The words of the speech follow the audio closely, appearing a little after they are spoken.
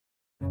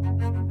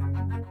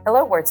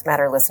Hello, Words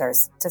Matter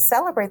listeners. To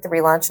celebrate the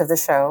relaunch of the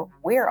show,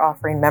 we are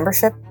offering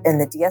membership in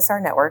the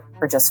DSR network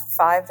for just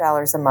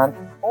 $5 a month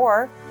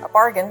or a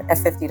bargain at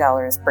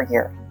 $50 per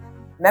year.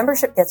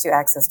 Membership gets you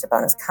access to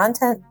bonus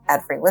content,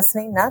 ad-free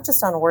listening, not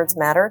just on Words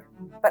Matter,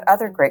 but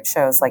other great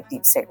shows like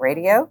Deep State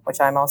Radio,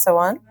 which I'm also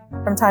on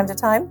from time to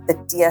time, the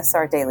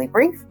DSR Daily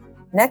Brief,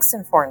 Next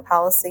in Foreign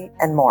Policy,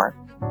 and more.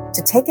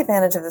 To take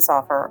advantage of this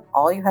offer,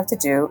 all you have to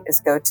do is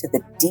go to the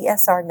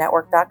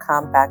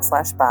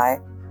dsrnetwork.com/buy.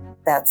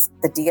 That's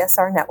the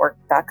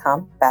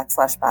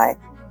dsrnetwork.com/buy.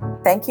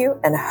 Thank you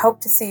and hope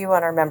to see you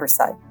on our member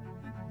side.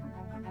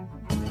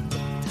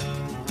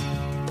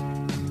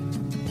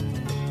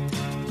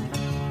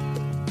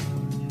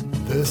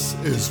 This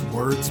is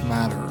Words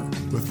Matter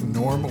with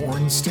Norm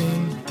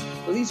Ornstein.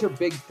 Well, these are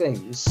big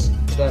things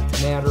that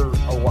matter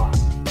a lot.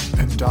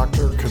 And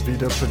Dr.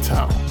 Kavita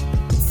Patel.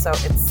 So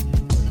it's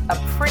a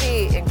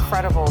pretty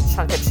incredible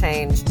chunk of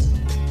change.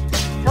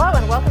 Hello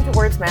and welcome to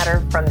Words Matter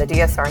from the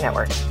DSR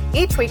Network.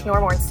 Each week,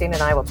 Norm Ornstein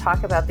and I will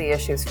talk about the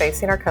issues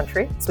facing our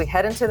country as we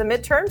head into the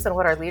midterms and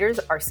what our leaders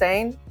are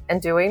saying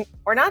and doing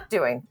or not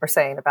doing or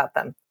saying about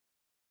them.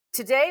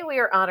 Today, we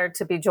are honored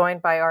to be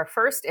joined by our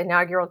first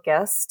inaugural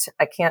guest.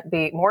 I can't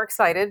be more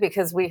excited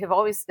because we have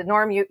always,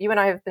 Norm, you and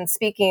I have been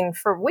speaking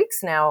for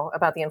weeks now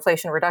about the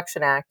Inflation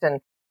Reduction Act and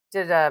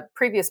did a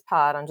previous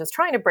pod on just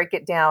trying to break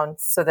it down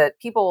so that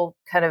people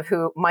kind of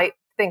who might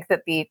think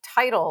that the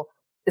title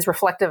is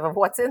reflective of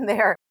what's in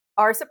there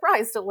are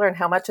surprised to learn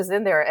how much is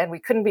in there. And we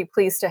couldn't be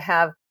pleased to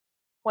have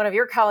one of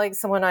your colleagues,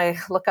 someone I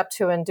look up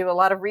to and do a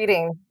lot of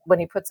reading when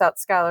he puts out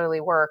scholarly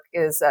work,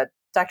 is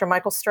Dr.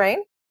 Michael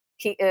Strain.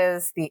 He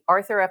is the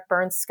Arthur F.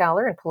 Burns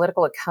Scholar in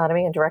Political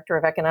Economy and Director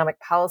of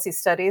Economic Policy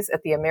Studies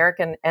at the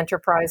American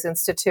Enterprise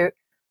Institute.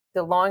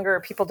 The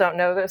longer people don't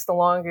know this, the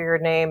longer your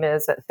name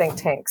is at think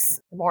tanks,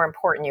 the more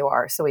important you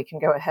are. So we can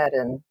go ahead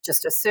and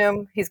just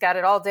assume he's got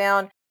it all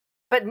down.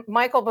 But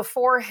Michael,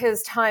 before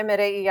his time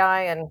at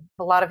AEI and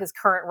a lot of his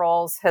current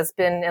roles, has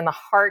been in the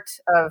heart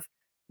of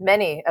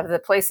many of the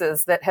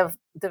places that have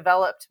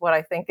developed what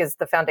I think is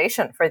the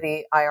foundation for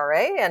the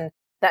IRA. And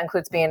that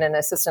includes being an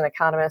assistant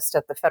economist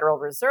at the Federal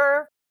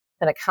Reserve,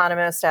 an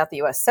economist at the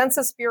U.S.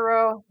 Census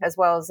Bureau, as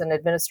well as an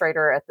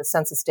administrator at the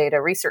Census Data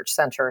Research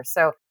Center.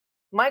 So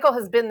Michael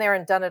has been there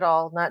and done it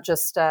all, not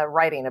just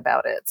writing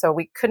about it. So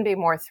we couldn't be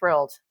more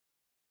thrilled.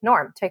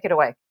 Norm, take it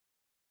away.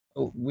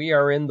 We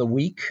are in the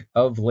week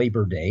of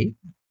Labor Day,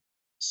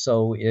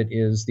 so it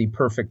is the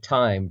perfect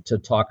time to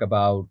talk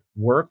about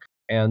work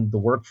and the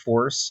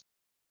workforce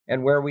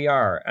and where we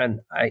are. And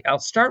I'll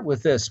start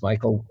with this,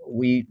 Michael.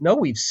 We know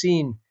we've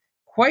seen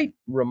quite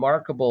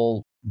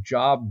remarkable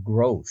job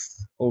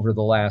growth over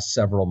the last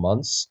several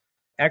months,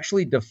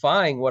 actually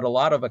defying what a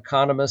lot of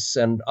economists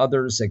and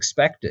others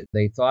expected.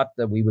 They thought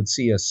that we would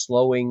see a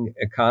slowing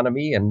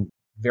economy and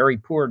very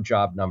poor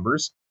job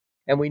numbers.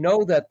 And we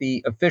know that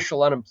the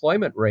official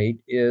unemployment rate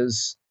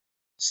is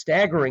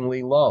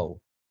staggeringly low.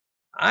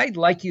 I'd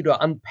like you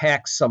to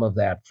unpack some of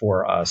that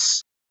for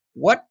us.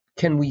 What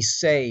can we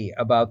say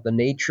about the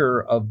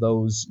nature of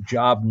those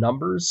job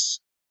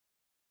numbers?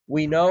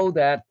 We know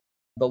that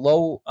the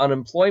low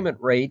unemployment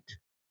rate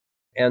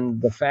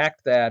and the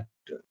fact that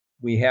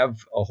we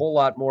have a whole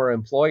lot more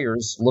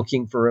employers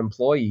looking for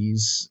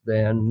employees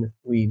than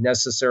we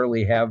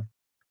necessarily have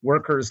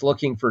workers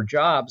looking for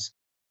jobs.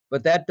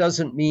 But that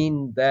doesn't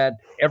mean that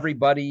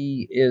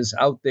everybody is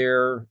out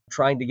there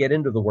trying to get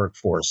into the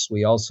workforce.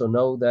 We also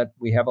know that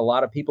we have a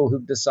lot of people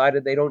who've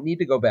decided they don't need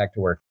to go back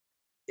to work.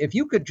 If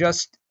you could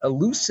just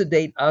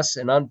elucidate us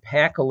and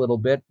unpack a little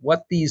bit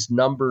what these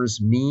numbers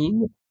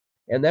mean,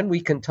 and then we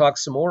can talk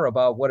some more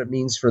about what it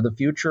means for the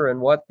future and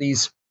what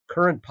these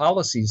current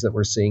policies that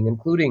we're seeing,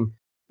 including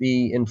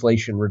the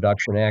Inflation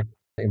Reduction Act,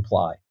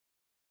 imply.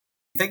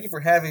 Thank you for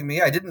having me.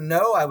 I didn't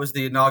know I was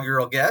the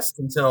inaugural guest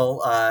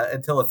until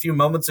a few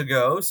moments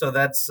ago, so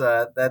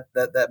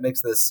that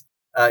makes this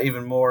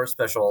even more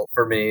special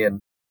for me. And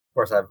of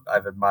course,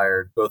 I've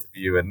admired both of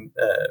you and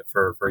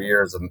for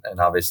years, and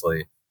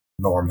obviously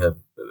Norm have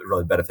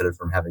really benefited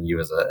from having you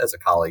as a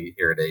colleague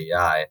here at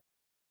AEI.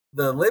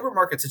 The labor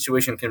market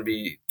situation can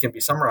be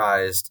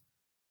summarized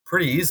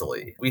pretty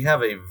easily. We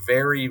have a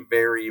very,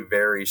 very,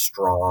 very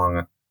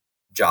strong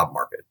job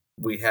market.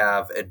 We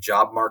have a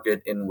job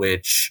market in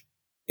which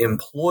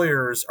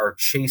employers are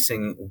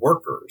chasing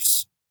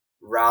workers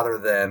rather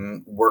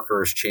than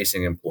workers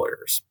chasing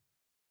employers.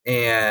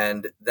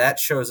 And that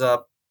shows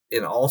up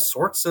in all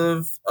sorts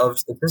of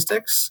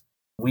statistics.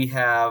 We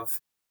have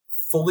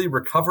fully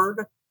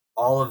recovered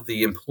all of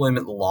the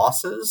employment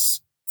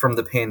losses from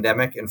the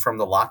pandemic and from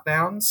the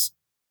lockdowns.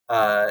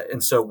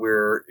 And so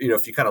we're,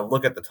 if you kind of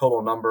look at the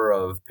total number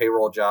of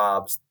payroll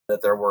jobs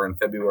that there were in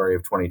February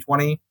of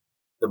 2020,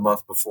 the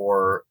month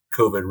before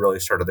COVID really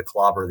started to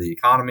clobber the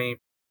economy,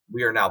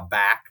 we are now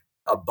back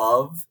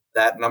above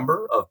that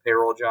number of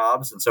payroll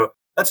jobs. And so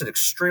that's an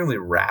extremely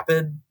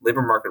rapid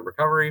labor market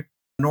recovery.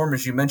 Norm,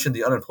 as you mentioned,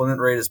 the unemployment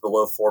rate is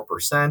below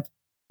 4%,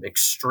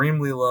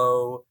 extremely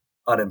low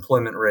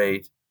unemployment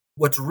rate.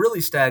 What's really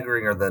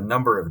staggering are the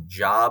number of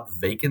job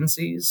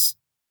vacancies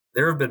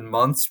There have been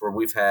months where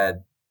we've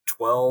had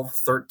 12,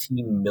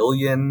 13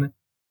 million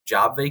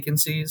job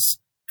vacancies.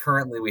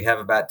 Currently, we have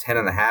about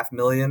 10.5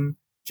 million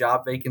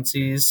job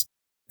vacancies.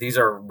 These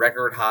are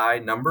record high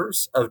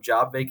numbers of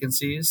job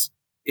vacancies.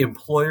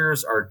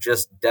 Employers are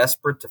just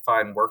desperate to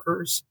find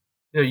workers.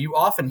 You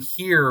often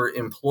hear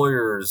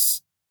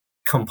employers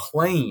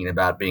complain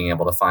about being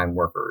able to find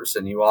workers,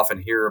 and you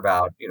often hear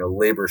about,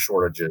 labor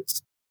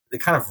shortages. The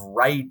kind of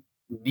right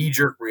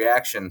knee-jerk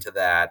reaction to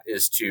that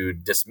is to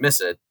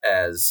dismiss it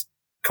as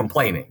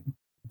complaining.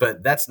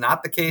 But that's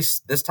not the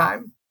case this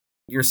time.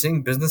 You're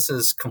seeing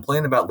businesses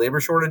complain about labor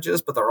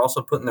shortages, but they're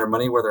also putting their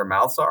money where their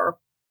mouths are.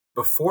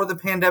 Before the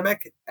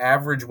pandemic,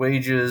 average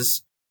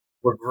wages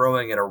were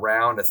growing at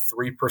around a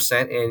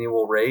 3%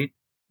 annual rate.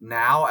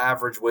 Now,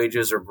 average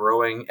wages are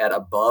growing at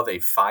above a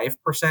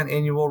 5%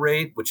 annual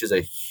rate, which is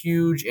a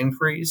huge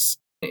increase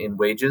in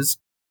wages.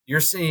 You're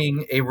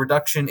seeing a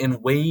reduction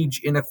in wage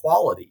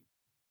inequality.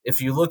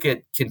 If you look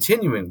at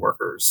continuing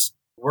workers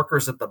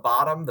at the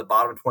bottom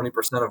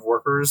 20% of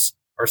workers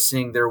are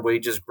seeing their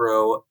wages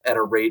grow at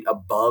a rate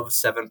above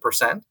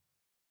 7%.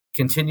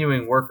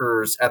 Continuing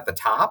workers at the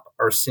top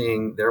are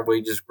seeing their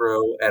wages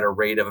grow at a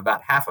rate of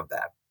about half of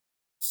that.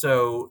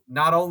 So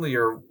not only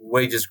are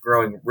wages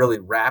growing really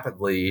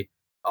rapidly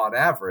on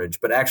average,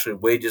 but actually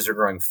wages are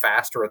growing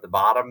faster at the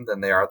bottom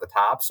than they are at the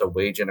top. So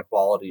wage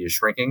inequality is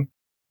shrinking.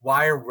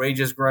 Why are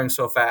wages growing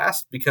so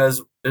fast?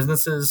 Because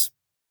businesses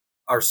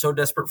are so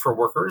desperate for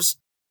workers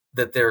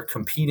that they're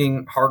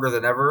competing harder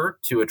than ever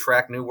to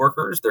attract new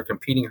workers. They're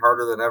competing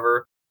harder than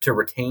ever to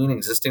retain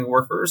existing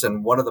workers.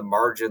 And one of the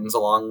margins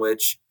along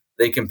which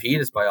they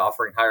compete is by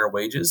offering higher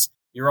wages.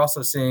 You're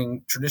also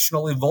seeing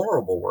traditionally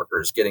vulnerable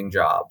workers getting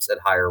jobs at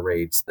higher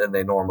rates than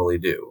they normally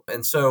do.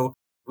 And so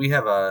we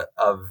have a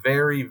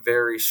very,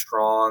 very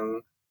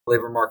strong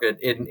labor market,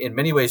 in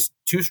many ways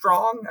too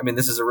strong. I mean,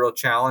 this is a real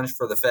challenge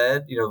for the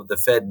Fed.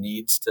 The Fed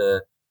needs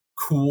to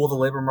cool the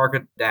labor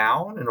market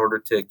down in order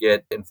to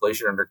get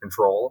inflation under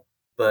control.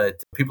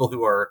 But people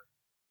who are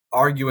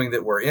arguing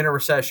that we're in a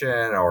recession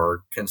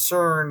or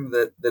concerned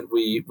that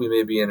we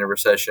may be in a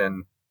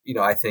recession,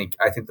 I think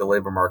the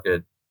labor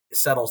market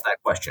settles that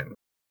question.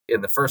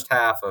 In the first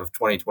half of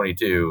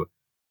 2022,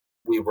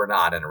 we were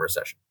not in a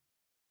recession.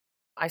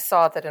 I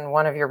saw that in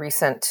one of your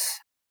recent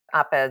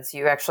op-eds,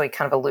 you actually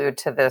kind of allude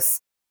to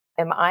this.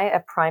 Am I a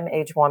prime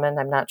age woman?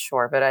 I'm not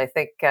sure, but I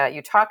think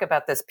you talk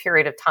about this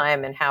period of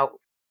time and how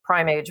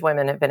prime age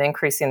women have been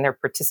increasing their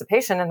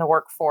participation in the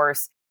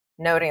workforce,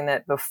 noting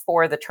that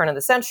before the turn of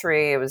the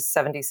century, it was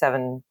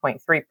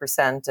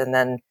 77.3% and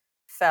then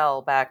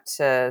fell back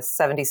to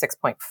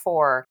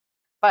 76.4%.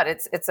 But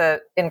it's a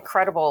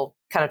incredible,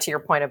 kind of to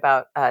your point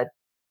about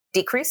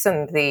decrease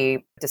in the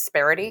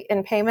disparity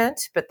in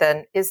payment. But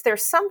then is there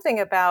something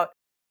about,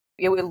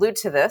 you allude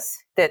to this,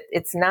 that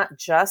it's not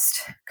just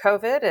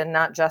COVID and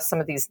not just some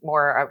of these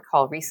more, I would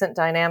call, recent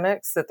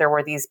dynamics, that there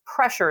were these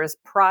pressures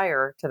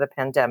prior to the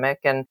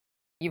pandemic, and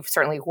you've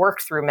certainly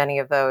worked through many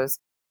of those,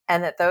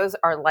 and that those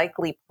are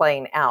likely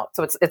playing out.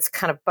 So it's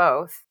kind of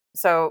both.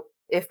 So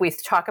if we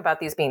talk about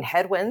these being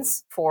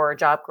headwinds for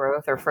job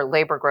growth or for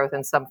labor growth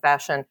in some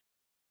fashion,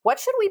 what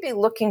should we be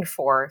looking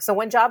for? So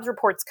when jobs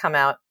reports come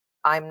out,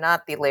 I'm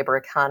not the labor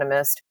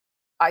economist.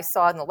 I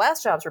saw in the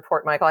last jobs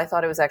report, Michael, I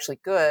thought it was actually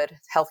good.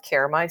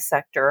 Healthcare, my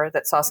sector,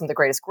 that saw some of the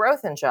greatest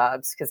growth in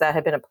jobs, because that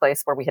had been a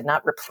place where we had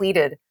not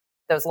repleted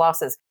those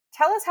losses.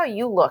 Tell us how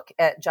you look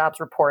at jobs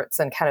reports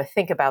and kind of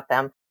think about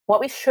them, what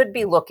we should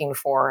be looking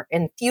for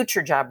in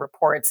future job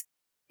reports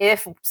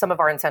if some of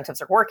our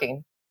incentives are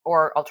working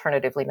or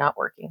alternatively not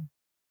working.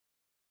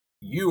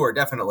 You are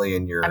definitely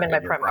in your I'm in my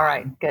prime. All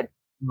right, good.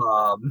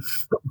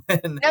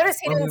 Notice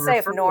he didn't say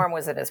if Norm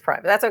was in his prime,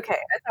 but that's okay.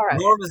 That's all right.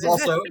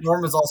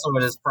 Norm is also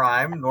in his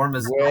prime. Norm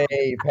is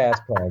way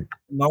past prime.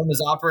 Norm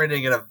is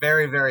operating at a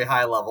very, very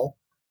high level.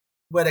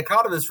 When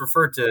economists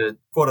refer to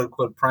quote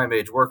unquote prime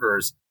age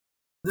workers,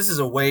 this is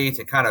a way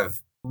to kind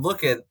of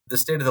look at the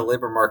state of the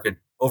labor market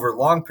over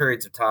long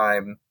periods of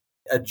time,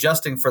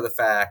 adjusting for the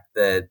fact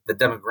that the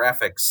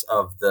demographics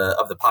of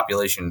the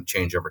population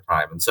change over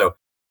time. And so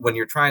when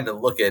you're trying to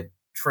look at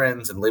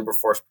trends in labor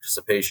force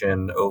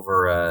participation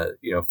over a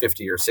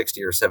 50 or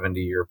 60 or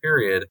 70 year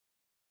period,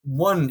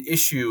 one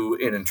issue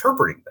in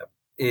interpreting them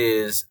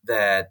is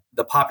that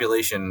the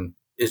population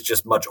is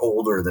just much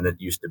older than it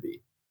used to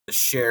be. The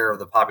share of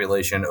the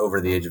population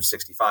over the age of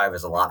 65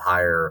 is a lot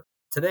higher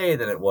today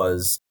than it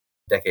was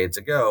decades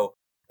ago.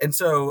 And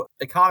so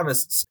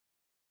economists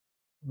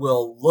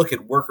will look at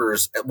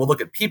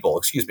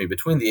people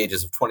between the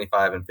ages of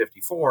 25 and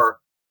 54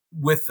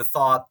 with the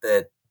thought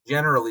that,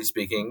 generally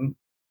speaking,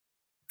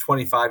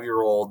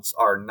 25-year-olds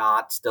are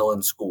not still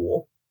in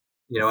school.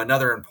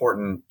 Another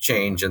important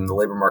change in the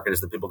labor market is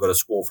that people go to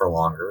school for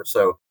longer.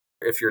 So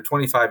if you're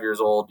 25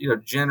 years old,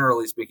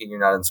 generally speaking, you're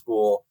not in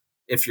school.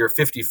 If you're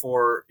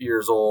 54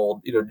 years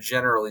old,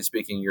 generally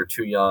speaking, you're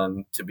too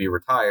young to be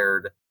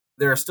retired.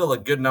 There are still a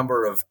good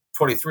number of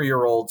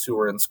 23-year-olds who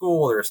are in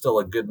school. There are still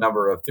a good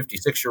number of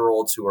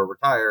 56-year-olds who are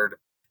retired.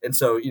 And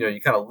so, you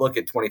kind of look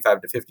at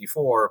 25 to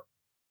 54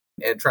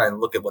 and try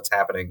and look at what's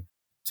happening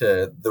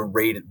to the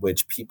rate at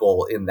which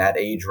people in that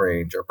age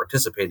range are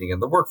participating in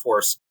the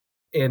workforce.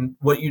 And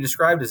what you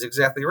described is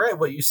exactly right.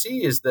 What you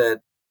see is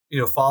that,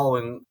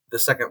 following the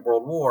Second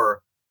World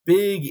War,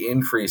 big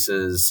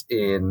increases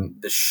in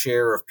the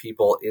share of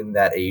people in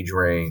that age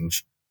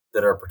range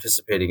that are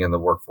participating in the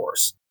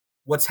workforce.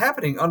 What's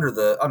happening under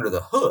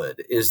the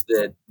hood is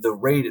that the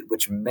rate at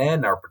which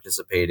men are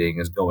participating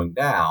is going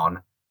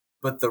down,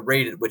 but the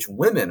rate at which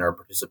women are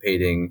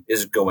participating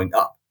is going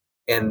up.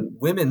 And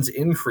women's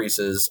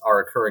increases are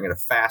occurring at a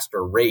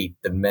faster rate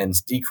than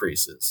men's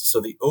decreases. So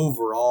the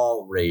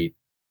overall rate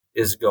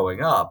is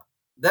going up.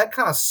 That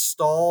kind of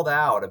stalled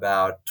out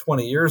about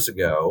 20 years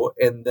ago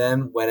and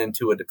then went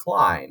into a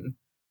decline.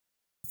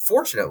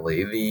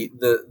 Fortunately,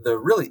 the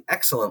really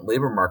excellent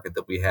labor market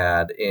that we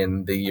had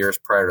in the years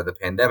prior to the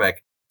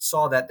pandemic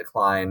saw that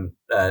decline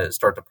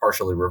start to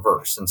partially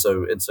reverse. And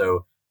so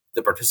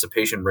the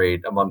participation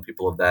rate among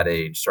people of that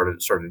age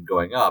started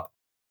going up.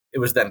 It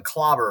was then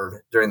clobbered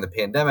during the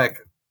pandemic,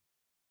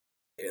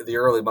 the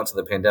early months of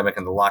the pandemic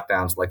and the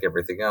lockdowns, like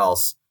everything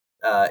else.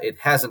 It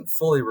hasn't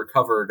fully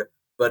recovered,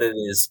 but it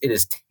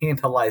is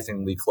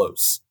tantalizingly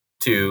close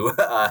to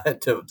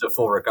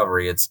full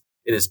recovery.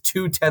 It is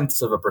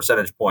 0.2 of a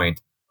percentage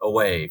point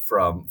away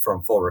from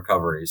full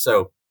recovery.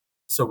 So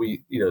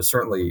we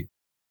certainly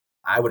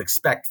I would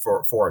expect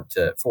for it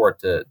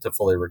to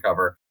fully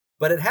recover,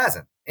 but it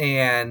hasn't.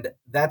 And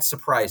that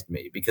surprised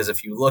me, because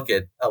if you look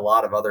at a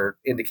lot of other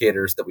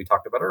indicators that we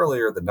talked about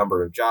earlier, the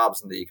number of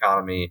jobs in the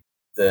economy,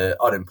 the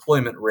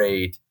unemployment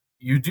rate,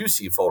 you do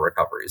see full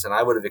recoveries. And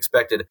I would have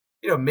expected,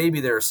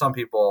 maybe there are some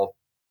people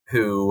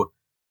who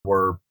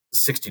were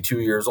 62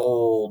 years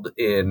old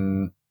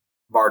in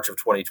March of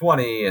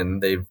 2020,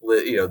 and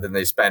then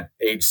they spent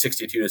age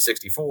 62 to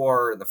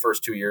 64 in the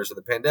first 2 years of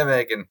the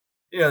pandemic. And,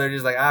 they're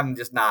just like, I'm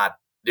just not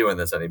doing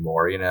this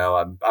anymore.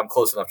 I'm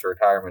close enough to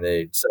retirement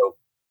age. So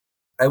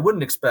I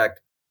wouldn't expect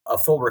a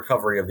full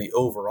recovery of the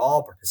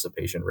overall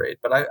participation rate,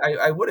 but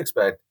I would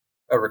expect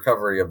a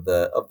recovery of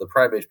the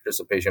prime age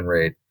participation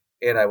rate,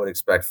 and I would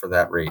expect for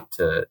that rate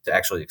to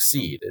actually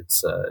exceed.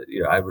 It's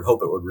I would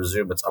hope it would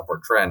resume its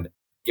upward trend,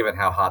 given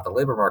how hot the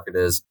labor market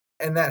is,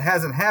 and that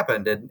hasn't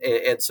happened,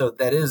 and so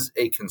that is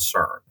a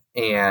concern.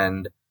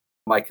 And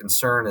my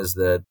concern is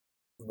that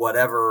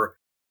whatever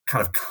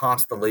kind of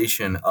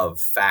constellation of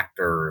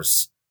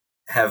factors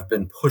have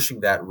been pushing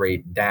that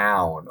rate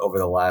down over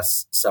the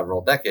last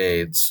several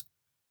decades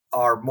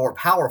are more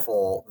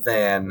powerful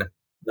than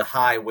the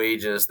high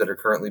wages that are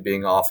currently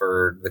being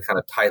offered, the kind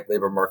of tight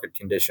labor market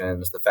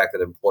conditions, the fact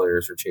that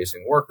employers are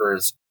chasing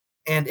workers.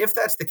 And if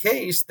that's the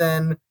case,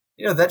 then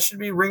that should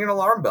be ringing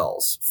alarm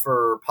bells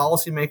for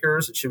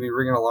policymakers. It should be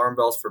ringing alarm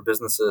bells for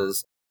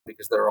businesses,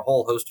 because there are a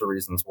whole host of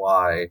reasons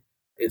why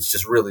it's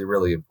just really,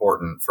 really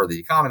important for the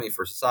economy,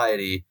 for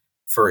society,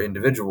 for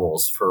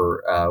individuals,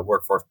 for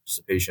workforce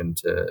participation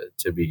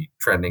to be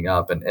trending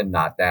up and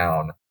not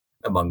down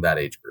among that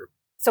age group.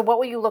 So what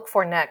will you look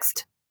for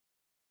next?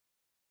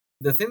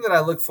 The thing that I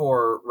look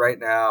for right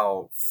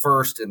now,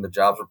 first in the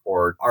jobs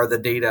report, are the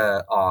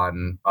data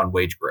on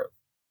wage growth.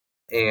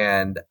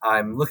 And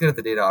I'm looking at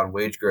the data on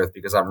wage growth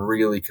because I'm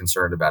really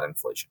concerned about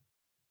inflation.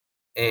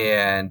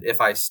 And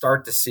if I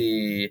start to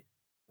see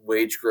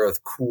wage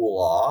growth cool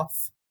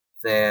off,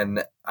 then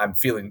I'm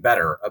feeling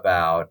better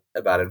about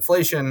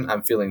inflation.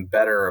 I'm feeling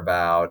better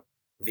about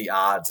the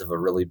odds of a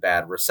really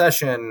bad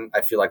recession.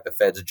 I feel like the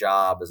Fed's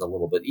job is a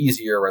little bit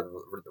easier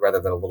rather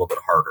than a little bit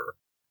harder.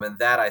 And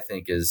that, I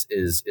think, is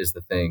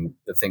the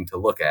thing to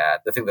look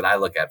at, the thing that I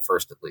look at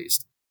first, at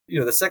least.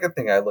 The second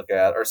thing I look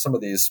at are some of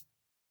these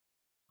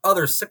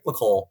other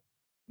cyclical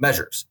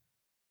measures.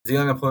 The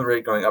unemployment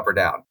rate going up or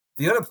down.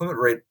 The unemployment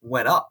rate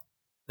went up.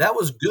 That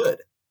was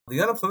good.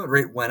 The unemployment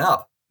rate went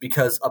up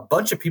because a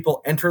bunch of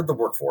people entered the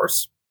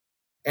workforce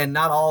and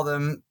not all of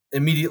them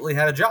immediately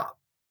had a job.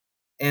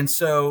 And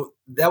so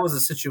that was a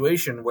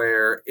situation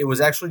where it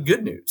was actually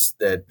good news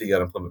that the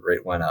unemployment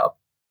rate went up.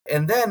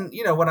 And then,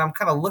 when I'm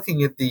kind of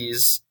looking at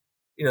these,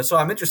 so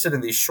I'm interested in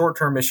these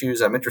short-term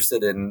issues. I'm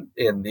interested in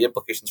the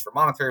implications for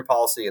monetary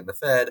policy and the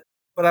Fed,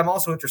 but I'm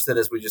also interested,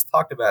 as we just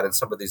talked about, in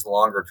some of these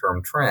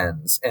longer-term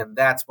trends. And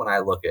that's when I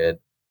look at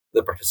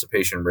the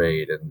participation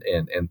rate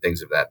and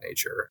things of that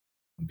nature,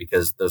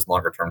 because those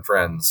longer-term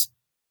trends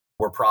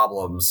were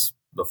problems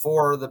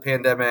before the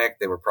pandemic.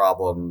 They were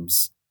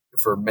problems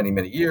for many,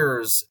 many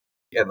years,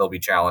 and there'll be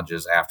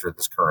challenges after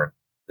this current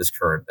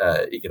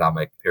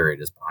economic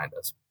period is behind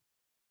us.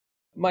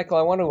 Michael,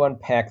 I want to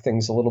unpack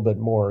things a little bit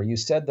more. You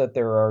said that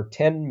there are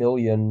 10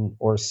 million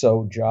or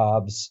so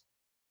jobs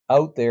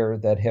out there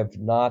that have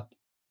not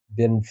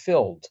been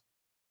filled.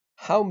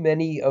 How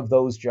many of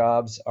those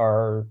jobs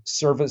are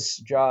service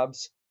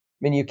jobs? I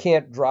mean, you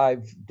can't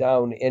drive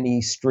down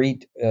any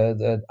street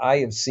that I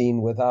have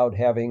seen without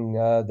having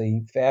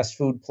the fast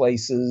food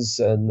places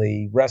and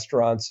the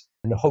restaurants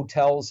and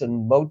hotels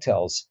and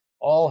motels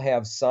all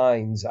have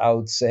signs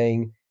out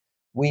saying,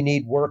 we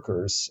need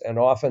workers, and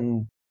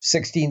often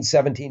 $16,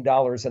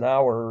 $17 an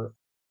hour,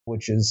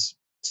 which is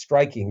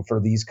striking for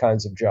these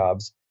kinds of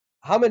jobs.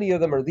 How many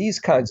of them are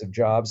these kinds of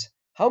jobs?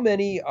 how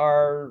many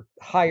are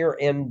higher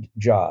end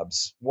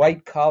jobs,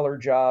 white collar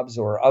jobs,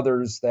 or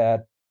others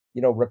that,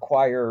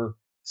 require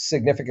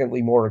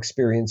significantly more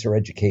experience or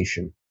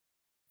education?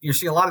 You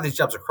see a lot of these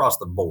jobs across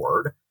the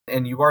board,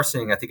 and you are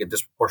seeing, I think, a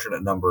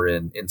disproportionate number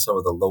in some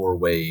of the lower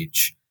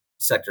wage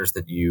sectors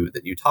that you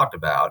talked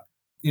about.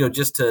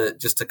 Just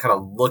to kind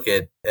of look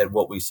at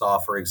what we saw,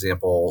 for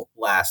example,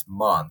 last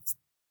month,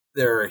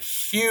 there are a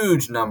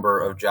huge number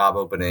of job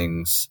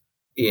openings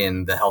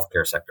in the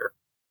healthcare sector.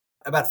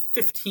 About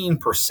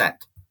 15%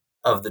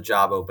 of the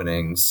job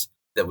openings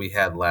that we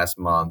had last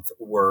month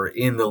were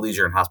in the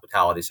leisure and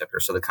hospitality sector.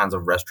 So the kinds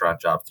of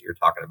restaurant jobs that you're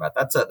talking about,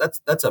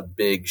 that's a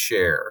big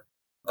share.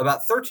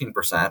 About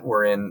 13%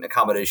 were in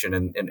accommodation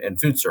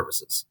and food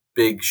services.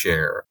 Big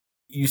share.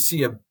 You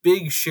see a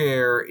big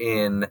share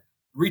in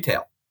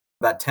retail.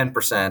 About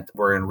 10%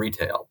 were in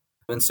retail.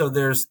 And so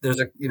there's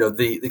a,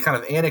 the kind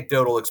of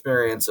anecdotal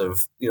experience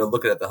of,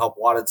 looking at the help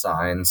wanted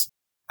signs,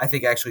 I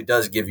think actually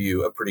does give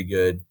you a pretty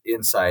good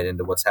insight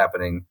into what's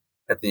happening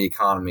at the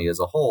economy as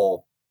a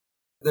whole.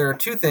 There are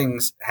two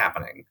things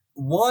happening.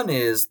 One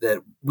is that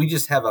we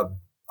just have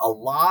a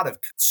lot of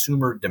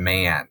consumer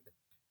demand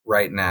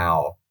right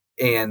now,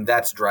 and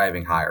that's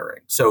driving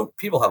hiring. So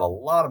people have a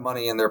lot of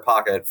money in their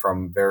pocket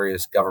from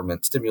various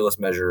government stimulus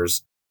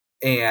measures,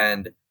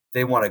 and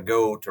they want to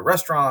go to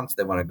restaurants,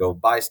 they want to go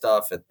buy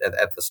stuff at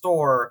the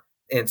store.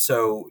 And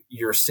so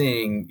you're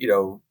seeing,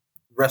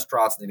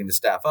 restaurants needing to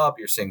staff up,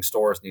 you're seeing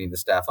stores needing to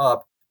staff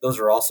up. Those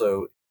are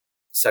also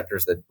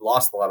sectors that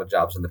lost a lot of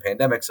jobs in the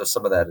pandemic. So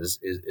some of that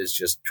is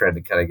just trying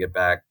to kind of get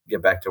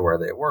back to where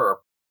they were.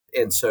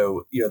 And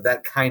so,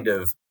 that kind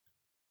of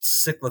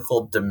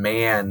cyclical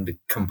demand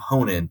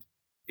component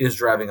is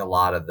driving a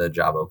lot of the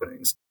job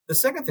openings. The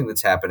second thing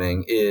that's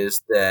happening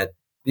is that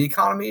the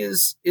economy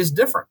is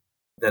different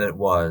than it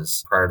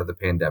was prior to the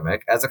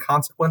pandemic as a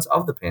consequence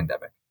of the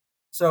pandemic.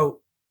 So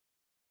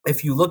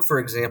if you look, for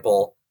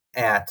example,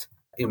 at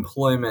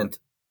employment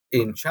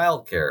in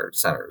childcare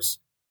centers,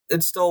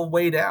 it's still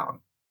way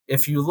down.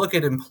 If you look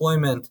at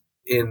employment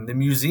in the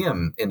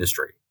museum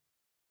industry,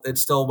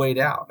 it's still way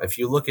down. If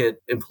you look at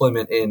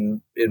employment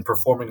in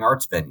performing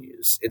arts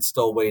venues, it's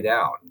still way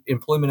down.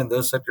 Employment in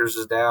those sectors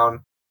is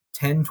down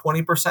 10,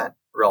 20%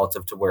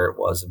 relative to where it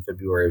was in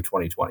February of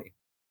 2020.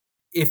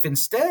 If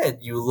instead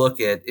you look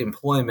at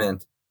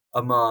employment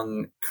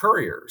among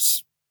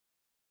couriers,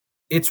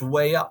 it's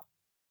way up.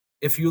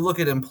 If you look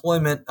at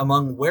employment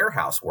among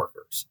warehouse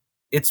workers,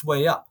 it's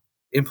way up.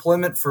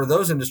 Employment for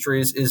those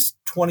industries is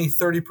 20,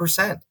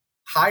 30%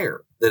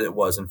 higher than it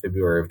was in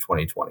February of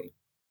 2020.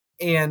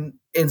 And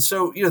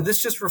so,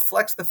 this just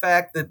reflects the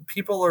fact that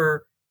people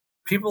are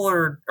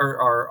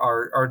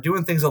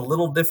doing things a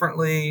little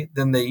differently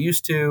than they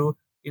used to.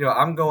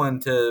 I'm going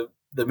to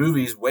the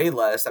movies way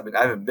less. I mean,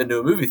 I haven't been to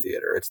a movie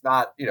theater. It's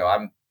not,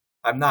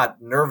 I'm not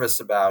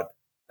nervous about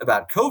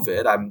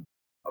COVID.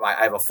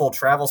 I have a full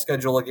travel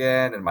schedule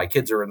again, and my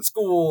kids are in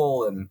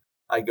school, and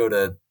I go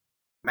to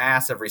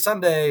mass every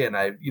Sunday, and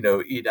I,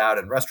 eat out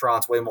in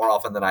restaurants way more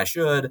often than I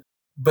should.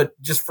 But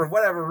just for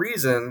whatever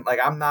reason, like,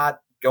 I'm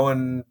not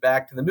going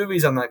back to the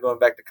movies. I'm not going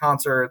back to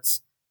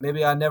concerts.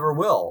 Maybe I never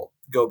will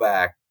go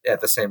back at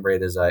the same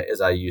rate as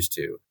I used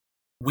to.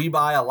 We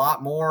buy a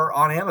lot more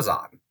on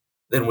Amazon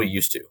than we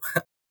used to.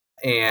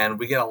 And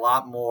we get a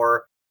lot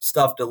more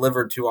stuff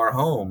delivered to our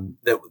home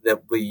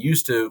that we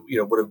used to,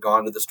 would have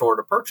gone to the store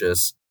to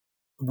purchase.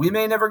 We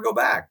may never go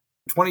back.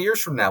 20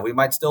 years from now, we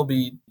might still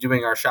be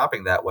doing our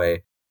shopping that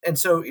way. And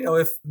so,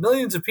 if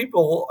millions of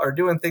people are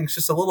doing things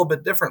just a little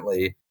bit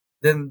differently,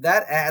 then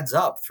that adds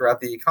up throughout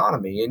the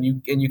economy. And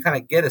you kind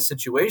of get a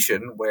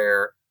situation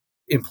where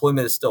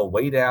employment is still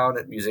way down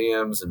at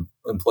museums, and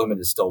employment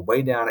is still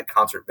way down at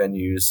concert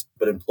venues,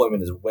 but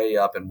employment is way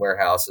up in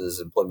warehouses,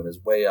 employment is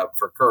way up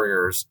for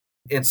couriers.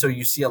 And so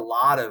you see a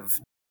lot of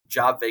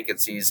job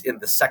vacancies in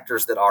the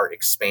sectors that are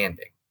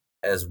expanding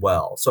as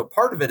well. So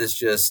part of it is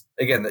just,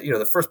 again,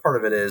 the first part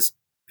of it is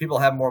people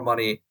have more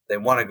money, they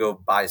want to go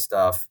buy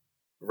stuff.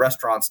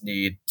 Restaurants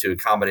need to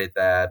accommodate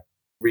that.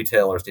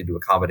 Retailers need to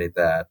accommodate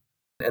that.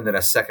 And then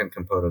a second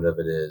component of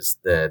it is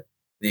that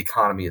the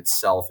economy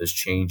itself is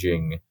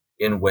changing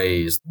in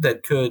ways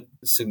that could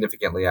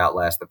significantly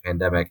outlast the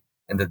pandemic,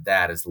 and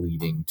that is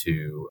leading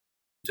to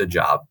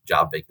job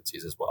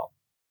vacancies as well.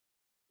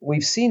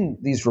 We've seen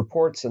these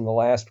reports in the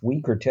last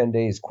week or 10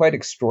 days, quite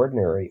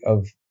extraordinary,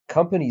 of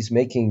companies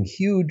making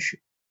huge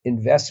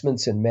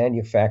investments in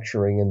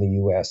manufacturing in the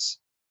U.S.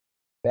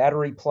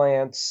 Battery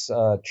plants,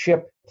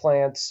 chip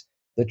plants,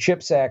 the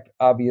CHIPS Act,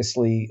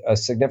 obviously a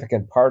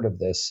significant part of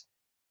this.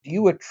 Do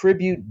you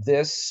attribute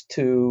this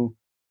to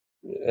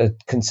a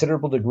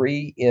considerable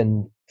degree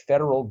in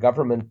federal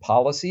government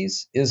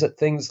policies? Is it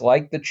things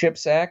like the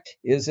CHIPS Act?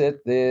 Is it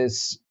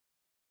this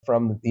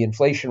from the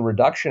Inflation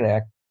Reduction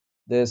Act,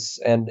 this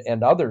and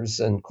others,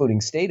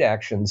 including state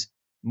actions,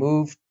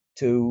 move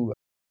to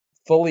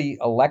fully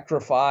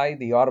electrify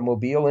the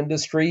automobile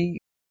industry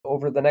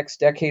over the next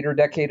decade or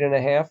decade and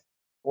a half?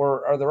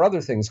 Or are there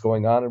other things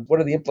going on? And what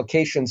are the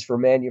implications for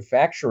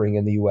manufacturing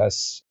in the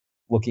U.S.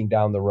 looking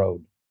down the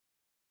road?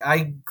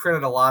 I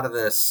credit a lot of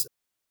this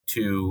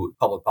to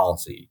public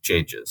policy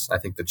changes. I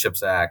think the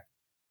CHIPS Act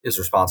is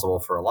responsible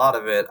for a lot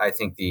of it. I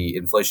think the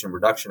Inflation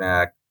Reduction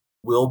Act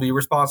will be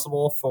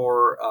responsible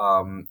for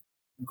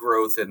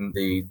growth in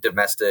the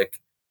domestic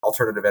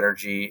alternative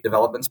energy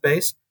development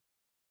space.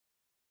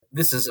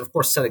 This is, of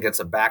course, set against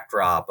a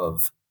backdrop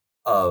of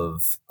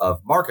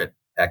market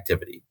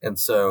activity. And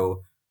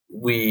so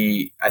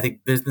I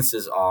think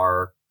businesses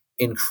are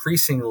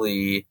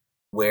increasingly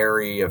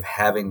wary of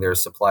having their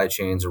supply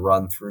chains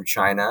run through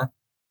China.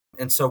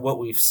 And so what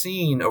we've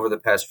seen over the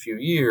past few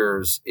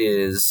years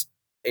is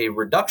a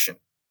reduction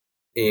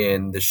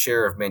in the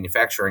share of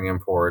manufacturing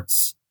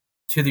imports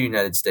to the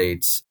United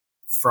States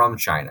from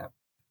China.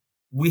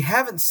 We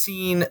haven't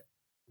seen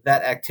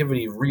that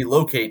activity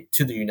relocate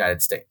to the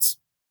United States.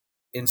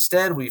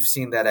 Instead, we've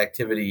seen that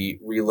activity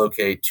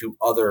relocate to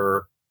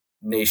other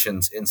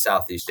nations in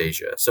Southeast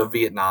Asia. So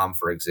Vietnam,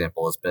 for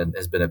example,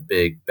 has been a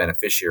big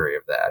beneficiary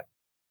of that.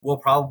 We'll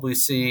probably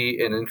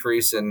see an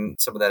increase in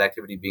some of that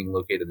activity being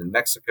located in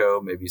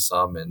Mexico, maybe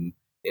some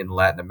in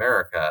Latin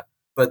America.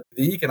 But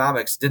the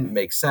economics didn't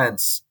make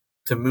sense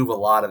to move a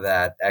lot of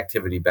that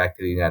activity back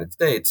to the United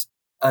States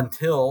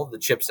until the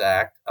CHIPS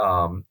Act,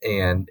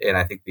 and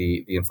I think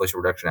the Inflation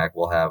Reduction Act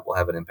will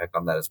have an impact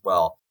on that as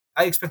well.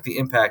 I expect the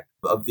impact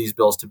of these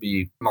bills to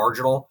be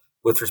marginal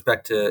with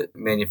respect to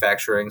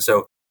manufacturing.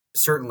 So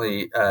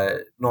certainly,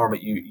 Norm,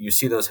 you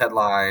see those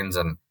headlines,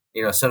 and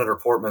Senator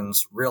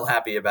Portman's real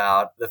happy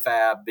about the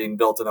fab being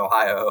built in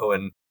Ohio,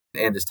 and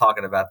is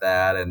talking about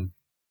that, and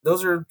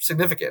those are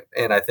significant.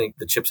 And I think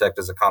the CHIPS Act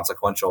is a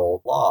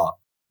consequential law,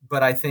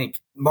 but I think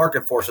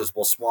market forces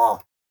will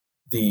swamp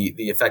the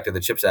effect of the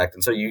CHIPS Act,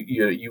 and so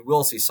you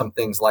will see some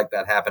things like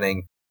that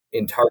happening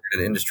in targeted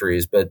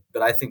industries. But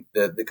I think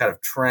the kind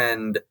of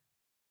trend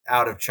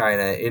out of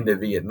China into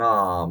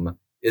Vietnam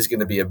is going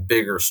to be a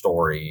bigger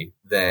story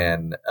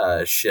than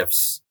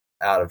shifts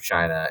out of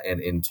China and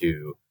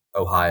into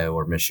Ohio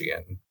or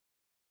Michigan.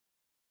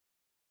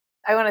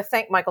 I want to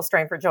thank Michael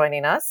Strain for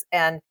joining us,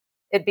 and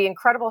it'd be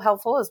incredibly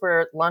helpful as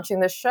we're launching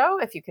this show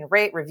if you can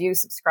rate, review,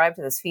 subscribe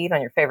to this feed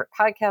on your favorite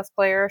podcast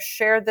player,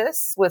 share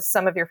this with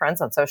some of your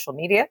friends on social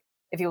media.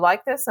 If you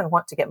like this and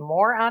want to get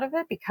more out of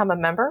it, become a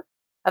member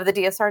of the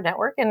DSR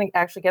Network and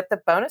actually get the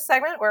bonus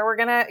segment where we're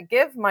going to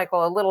give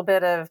Michael a little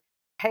bit of,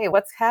 hey,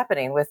 what's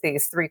happening with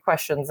these 3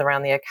 questions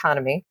around the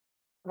economy.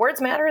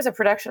 Words Matter is a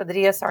production of the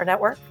DSR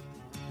Network.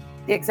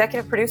 The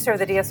executive producer of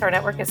the DSR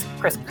Network is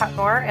Chris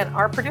Cutmore, and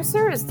our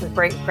producer is the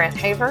great Grant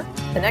Haver.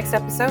 The next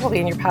episode will be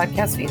in your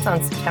podcast feeds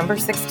on September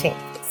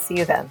 16th. See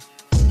you then.